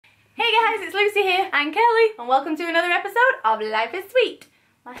Hey guys, it's Lucy here. And Kelly. And welcome to another episode of Life is Sweet.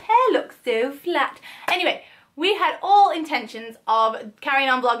 My hair looks so flat. Anyway, we had all intentions of carrying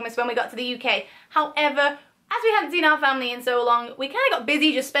on Vlogmas when we got to the UK. However, as we hadn't seen our family in so long, we kind of got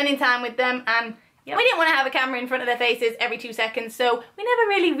busy just spending time with them, and we didn't want to have a camera in front of their faces every 2 seconds, so we never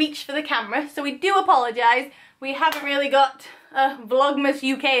really reached for the camera. So we do apologise. We haven't really got a Vlogmas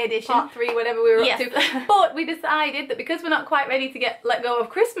UK edition. Part 3, whatever we were up to. But we decided that because we're not quite ready to let go of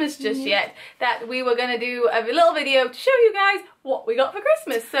Christmas just yet, that we were going to do a little video to show you guys what we got for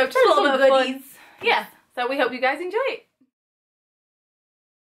Christmas. So just a little bit of fun. Yeah, so we hope you guys enjoy it.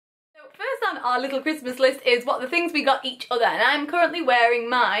 So first on our little Christmas list is what the things we got each other, and I'm currently wearing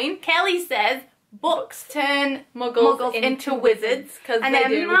mine. Kelly says books turn muggles into wizards, and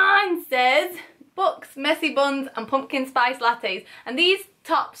then mine says books, messy buns and pumpkin spice lattes. And these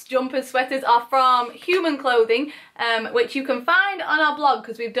tops, jumpers, sweaters are from Human Clothing, which you can find on our blog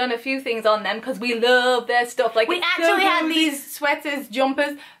because we've done a few things on them because we love their stuff. Like, we actually had these sweaters,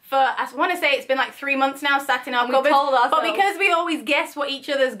 jumpers for, I want to say it's been like 3 months now, sat in our cupboard. But because we always guess what each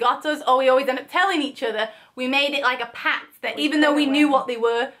other's got us, or we always end up telling each other, we made it like a pact that even though we knew what they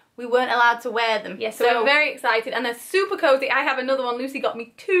were, we weren't allowed to wear them. Yes, so we're very excited, and they're super cozy. I have another one. Lucy got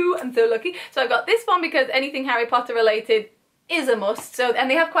me 2. I'm so lucky. So I got this one because anything Harry Potter related is a must. So,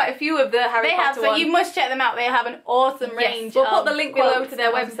 and they have quite a few of the Harry Potter ones. So you must check them out. They have an awesome range. We'll put the link below to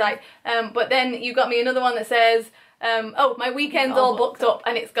their website. But then you got me another one that says, oh, my weekend's all booked up,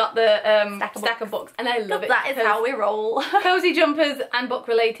 and it's got the stack of books, and I love it. That is how we roll. Cozy jumpers and book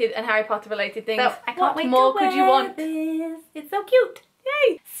related and Harry Potter related things. So I can't wait more to wear could you want? This. It's so cute.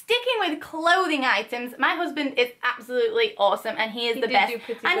 Yay! Sticking with clothing items, my husband is absolutely awesome, and he is the best.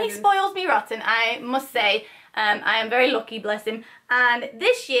 And he spoils me rotten, I must say. I am very lucky, bless him. And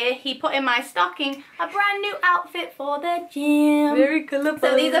this year he put in my stocking a brand new outfit for the gym. Very colourful.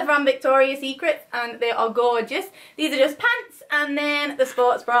 So these are from Victoria's Secret, and they are gorgeous. These are just pants, and then the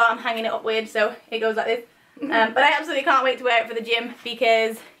sports bra. I'm hanging it up weird, so it goes like this. But I absolutely can't wait to wear it for the gym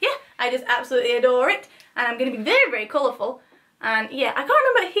because, yeah, I just absolutely adore it. And I'm going to be very, very colourful. And yeah, I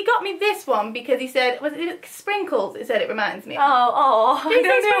can't remember, he got me this one because he said, was it sprinkles? It said it reminds me of. Oh, Did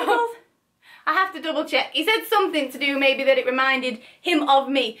he say sprinkles? I have to double check. He said something to do maybe that it reminded him of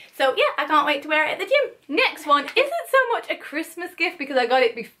me. So yeah, I can't wait to wear it at the gym. Next one isn't so much a Christmas gift because I got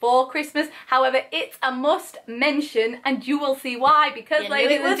it before Christmas. However, it's a must mention, and you will see why. Because,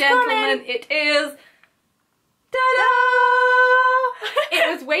 ladies and gentlemen, it is... Ta-da!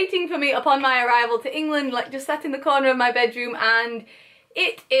 It was waiting for me upon my arrival to England, like just sat in the corner of my bedroom, and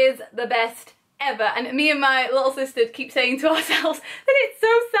it is the best ever. And me and my little sister keep saying to ourselves that it's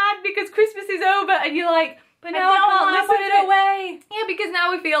so sad because Christmas is over, and you're like, but now I can't listen to it away. Yeah, because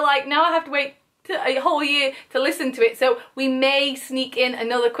now we feel like now I have to wait a whole year to listen to it, so we may sneak in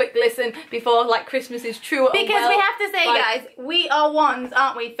another quick listen before like Christmas is true. Because we have to say, guys, we are ones,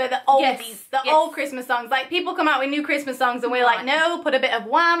 aren't we, for the oldies, old Christmas songs. Like, people come out with new Christmas songs and we're like, no, put a bit of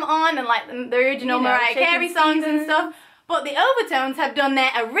Wham on and like the original Mariah Carey songs and stuff. But the Overtones have done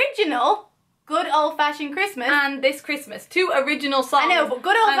their original good old-fashioned Christmas. And this Christmas. 2 original songs. I know, but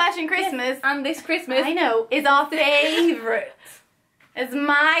good old-fashioned Christmas. And this Christmas. I know, is our favourite. It's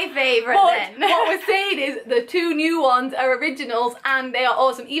my favourite then. What we're saying is the 2 new ones are originals and they are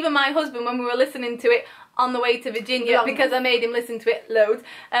awesome. Even my husband, when we were listening to it on the way to Virginia, because I made him listen to it loads,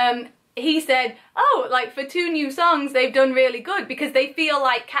 he said, oh, like for 2 new songs they've done really good because they feel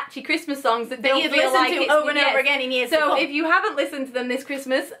like catchy Christmas songs that don't feel like it's over and over again in years to come. So if you haven't listened to them this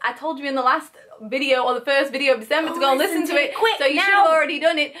Christmas, I told you in the last video or the first video of December to go and listen to it quick. So you should have already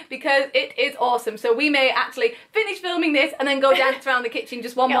done it because it is awesome. So we may actually finish filming this and then go dance around the kitchen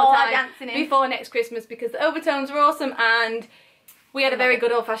just one more time before next Christmas because the Overtones are awesome and we had a very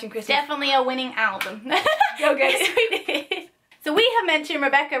good old-fashioned Christmas. Definitely a winning album. Go get it. We did. So we have mentioned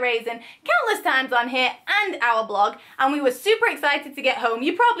Rebecca Raisin countless times on here and our blog, and we were super excited to get home.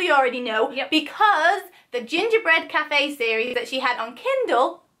 You probably already know, because the Gingerbread Cafe series that she had on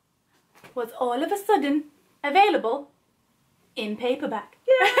Kindle was all of a sudden available in paperback.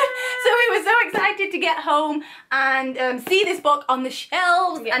 Yeah. So we were so excited to get home and see this book on the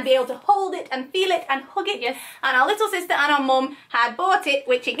shelves and be able to hold it and feel it and hug it. Yes. And our little sister and our mum had bought it,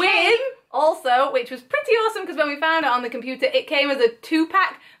 which it came also, which was pretty awesome because when we found it on the computer, it came as a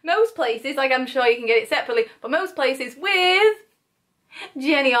 2-pack. Most places, like I'm sure you can get it separately, but most places with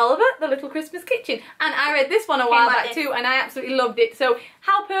Jenny Oliver, The Little Christmas Kitchen. And I read this one a while back too, and I absolutely loved it. So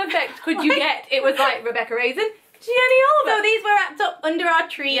how perfect could you get? It was like Rebecca Raisin, Jenny Oliver. So these were wrapped up under our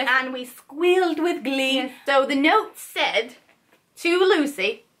tree and we squealed with glee. Yes. So the note said, to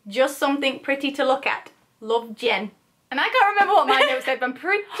Lucy, just something pretty to look at. Love, Jen. And I can't remember what my note said, but I'm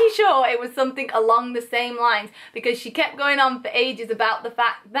pretty sure it was something along the same lines, because she kept going on for ages about the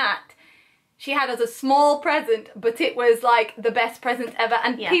fact that she had us a small present, but it was like the best present ever.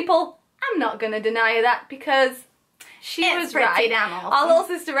 And people, I'm not going to deny that, because she was right. Awesome. Our little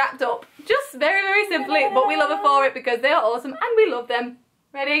sister wrapped up just very, very simply, but we love her for it because they are awesome and we love them.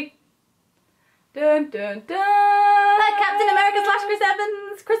 Ready? Dun dun dun! Captain America / Chris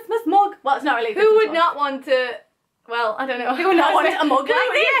Evans Christmas mug. Well, it's not really. Who would not want to? Well, I don't know. Who would not want a mug like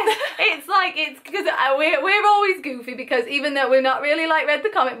this? It's like, it's because we're always goofy, because even though we're not really like read the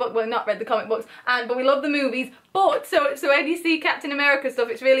comic book, well, not read the comic books, but we love the movies. But so when you see Captain America stuff,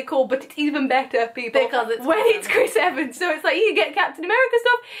 it's really cool. But it's even better, people, because it's when it's Chris Evans. So it's like, you get Captain America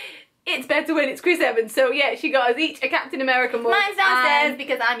stuff. It's better when it's Chris Evans. So yeah, she got us each a Captain America mug. Mine's downstairs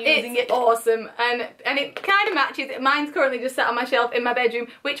because I'm using it. Awesome, and it kind of matches. Mine's currently just sat on my shelf in my bedroom,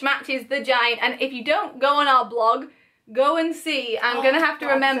 which matches the giant. And if you don't go on our blog, go and see. I'm gonna have to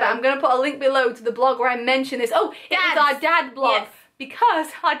remember. I'm gonna put a link below to the blog where I mention this. Oh, it was our dad blog. Yes. Because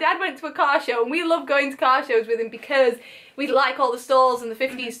our dad went to a car show, and we love going to car shows with him because we like all the stalls and the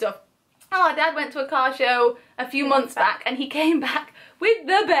 50s stuff. Well, our dad went to a car show a few months back, and he came back with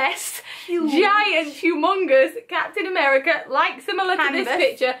the best, giant, humongous Captain America, like similar to this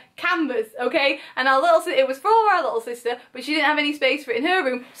picture, canvas, okay? And our little it was for our little sister, but she didn't have any space for it in her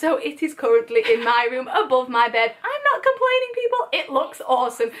room, so it is currently in my room above my bed. I'm not complaining, people. It looks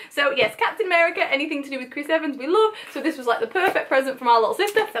awesome. So yes, Captain America, anything to do with Chris Evans, we love. So this was like the perfect present from our little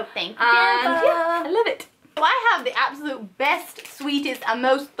sister. So thank you, and yeah, I love it. So I have the absolute best, sweetest and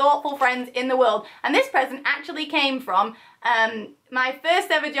most thoughtful friends in the world, and this present actually came from my first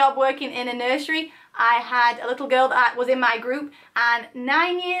ever job working in a nursery. I had a little girl that was in my group, and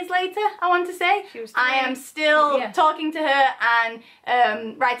 9 years later, I want to say, I am still talking to her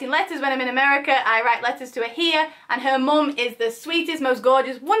and writing letters when I'm in America. I write letters to her here, and her mum is the sweetest, most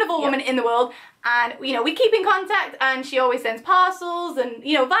gorgeous, wonderful woman in the world. And, you know, we keep in contact, and she always sends parcels and,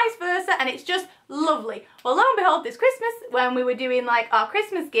 you know, vice versa, and it's just lovely. Well, lo and behold, this Christmas, when we were doing, like, our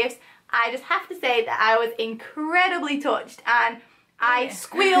Christmas gifts, I just have to say that I was incredibly touched, and I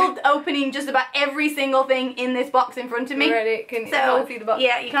squealed opening just about every single thing in this box in front of me. Ready? Can you see the box?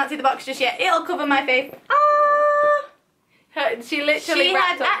 Yeah, you can't see the box just yet. It'll cover my face. She literally She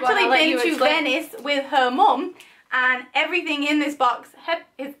had actually been to Venice with her mum, and everything in this box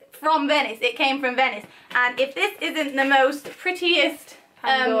is from Venice. It came from Venice. And if this isn't the most prettiest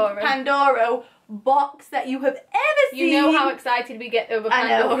Pandoro box that you have ever seen. You know how excited we get over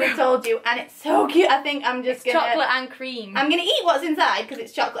Pandora. I know, we told you, and it's so cute. I think I'm just gonna... chocolate and cream. I'm gonna eat what's inside because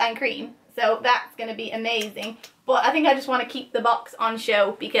it's chocolate and cream, so that's gonna be amazing. But I think I just want to keep the box on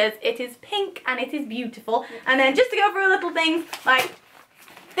show because it is pink and it is beautiful. And then just to go through little things, like,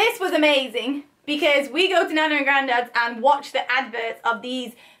 this was amazing because we go to Nana and Grandad's and watch the adverts of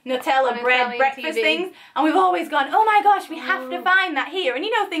these Nutella bread breakfast things, and we've always gone, oh my gosh, we have to find that here. And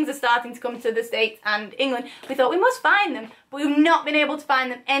you know, things are starting to come to the States and England. We thought we must find them, but we've not been able to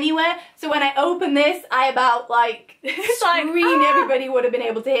find them anywhere. So when I opened this, I about like screamed. Everybody would have been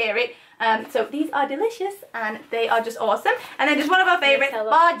able to hear it. So these are delicious and they are just awesome. And then just one of our favourites,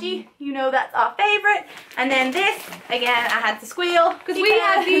 Bargy, you know that's our favourite. And then this, again, I had to squeal. Because we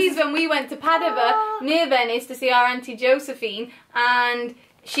had these when we went to Padova near Venice to see our Auntie Josephine, and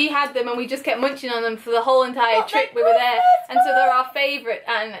she had them and we just kept munching on them for the whole entire trip we were there. And so they're our favourite,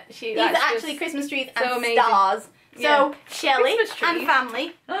 and these are actually Christmas trees so and amazing. Stars. So, Shelley and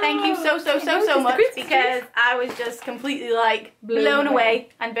family, thank you so much because I was just completely like blown away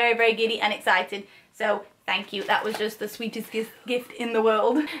and very, very giddy and excited. So, thank you. That was just the sweetest gift in the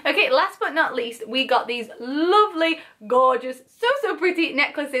world. Okay, last but not least, we got these lovely, gorgeous, so pretty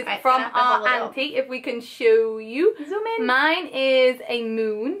necklaces from our auntie. If we can show you. Zoom in. Mine is a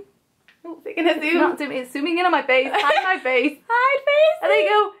moon. Oh, is it gonna zoom? Not zoom, it's zooming in on my face. Hide my face. Hide face. And there you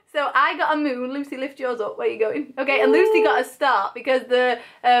go. So I got a moon. Lucy, lift yours up. Where are you going? Okay, and Lucy got a star because the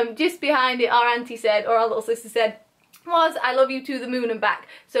just behind it, our auntie said, or our little sister said, was I love you to the moon and back.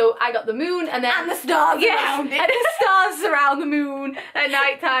 So I got the moon and then the stars around it. And the stars surround the moon at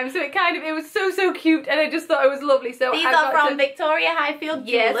night time. So it was so cute, and I just thought it was lovely. So these are from Victoria Highfield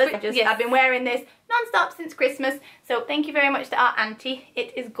Jewelers. I've been wearing this non-stop since Christmas. So thank you very much to our auntie.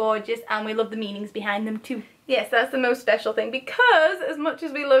 It is gorgeous and we love the meanings behind them too. Yes, that's the most special thing, because as much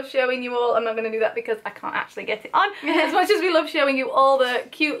as we love showing you all, I'm not going to do that because I can't actually get it on. As much as we love showing you all the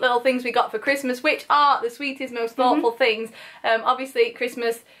cute little things we got for Christmas, which are the sweetest, most thoughtful things, obviously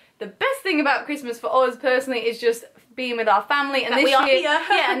Christmas, the best thing about Christmas for us personally is just being with our family, and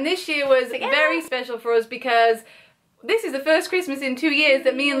this year was very special for us because this is the first Christmas in 2 years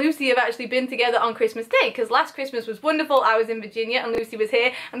that me and Lucy have actually been together on Christmas Day, because last Christmas was wonderful. I was in Virginia and Lucy was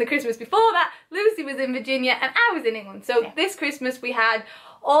here, and the Christmas before that Lucy was in Virginia and I was in England. So this Christmas we had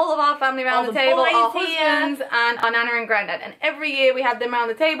all of our family around the table, our husbands and our Nana and Grandad, and every year we had them around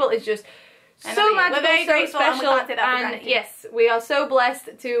the table. It's just so magical, so special, and yes, we are so blessed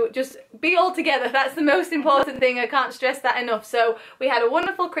to just be all together. That's the most important thing. I can't stress that enough. So we had a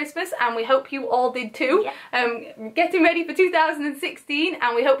wonderful Christmas, and we hope you all did too. Getting ready for 2016,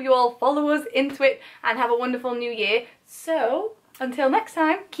 and we hope you all follow us into it and have a wonderful new year. So until next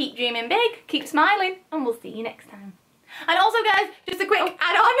time, keep dreaming big, keep smiling, and we'll see you next time. And also, guys, just a quick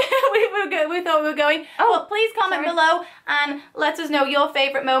add-on. we thought we were going. Well, please comment below and let us know your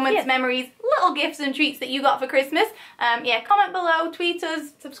favourite moments, memories, little gifts and treats that you got for Christmas. Yeah, comment below, tweet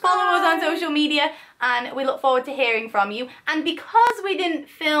us, follow us on social media, and we look forward to hearing from you. And because we didn't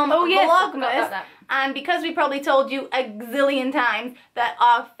film Vlogmas, and because we probably told you a gazillion times that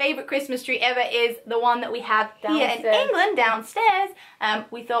our favourite Christmas tree ever is the one that we have here in England, downstairs,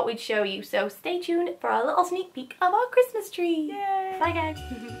 we thought we'd show you. So stay tuned for our little sneak peek of our Christmas tree. Yay. Bye,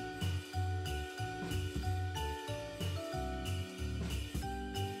 guys.